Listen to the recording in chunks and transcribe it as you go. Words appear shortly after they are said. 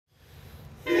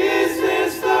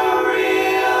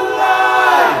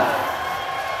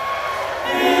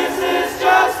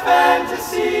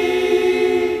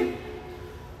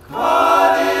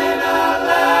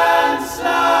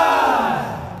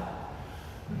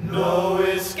No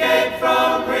escape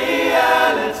from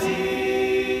reality.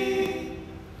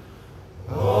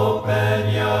 Open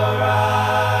your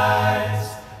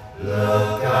eyes,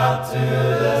 look up to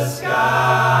the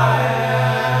sky.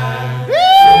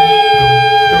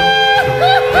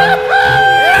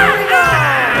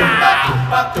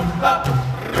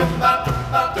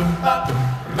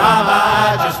 Mama,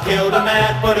 I just killed a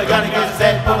man, put a gun against his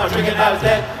head, put my trigger, now he's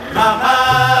dead.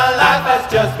 Mama, life has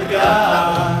just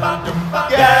begun.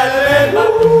 Galileo,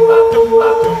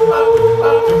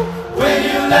 will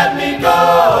you let me go?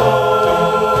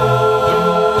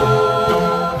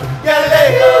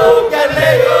 Galileo,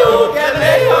 Galileo,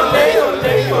 Galileo, Leo,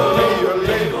 Leo, Leo,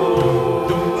 Leo.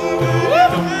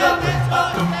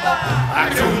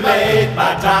 Too late,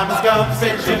 my time has come.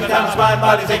 Since shit down the spine,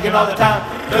 body's aching all the time.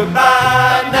 Look,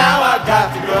 mine, now I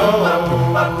got to go.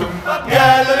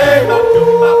 Galileo,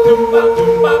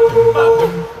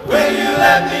 will you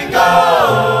let me go?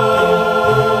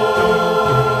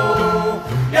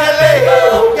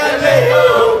 Galileo,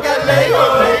 Galileo, Galileo,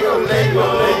 Leo, Leo,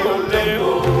 Leo,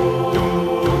 Leo.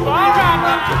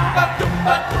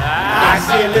 I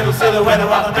see a little silhouette of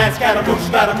a man,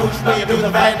 scaramouche, will you do the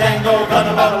fandango?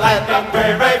 Gonna bottle lightning,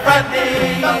 very, very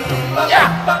frightening. Yeah,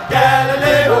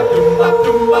 Galileo,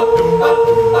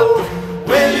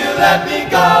 will you let me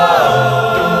go?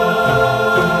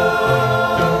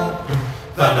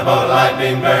 Thunderbolt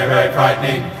lightning, very, very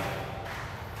frightening.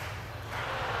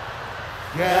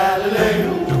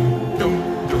 Galileo.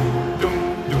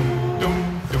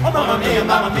 Oh, mamma mia,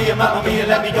 mamma mia, mamma mia,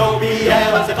 let me go.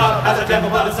 Beelzebub has a devil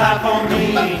put aside for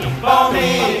me, for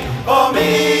me, for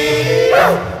me.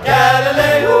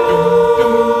 Galileo,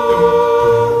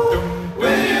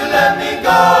 will you let me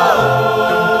go?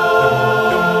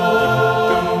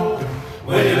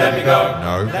 Will you let me go?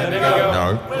 No. Let me go. No.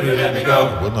 Will you let me go?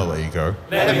 I would not let you go.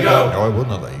 Let me go. No, I would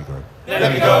not let you go.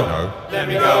 Let me go. No. Let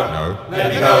me go. No.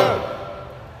 Let me go.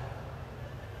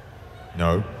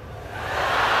 No.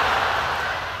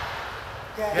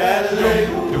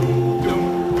 Galileo.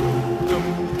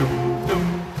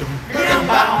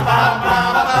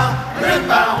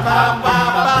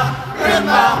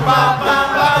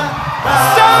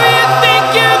 So you think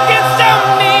you can stop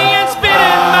me and spit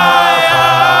in my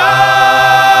eye?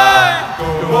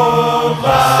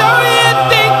 So you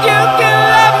think you can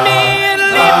love me and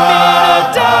leave me to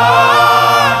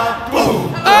die? Oh,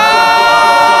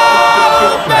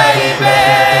 baby,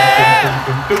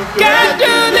 can't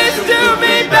do this to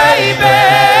me, baby.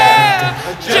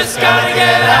 Just gotta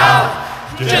get out,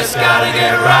 just gotta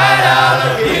get right out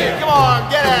of here. Come on,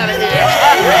 get out of here.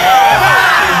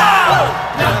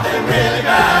 Nothing really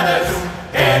matters,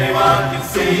 anyone can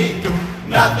see.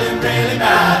 Nothing really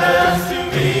matters to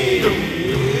me.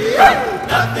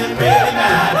 Nothing really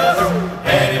matters,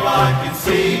 anyone can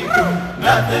see.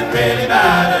 Nothing really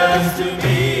matters to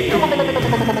me.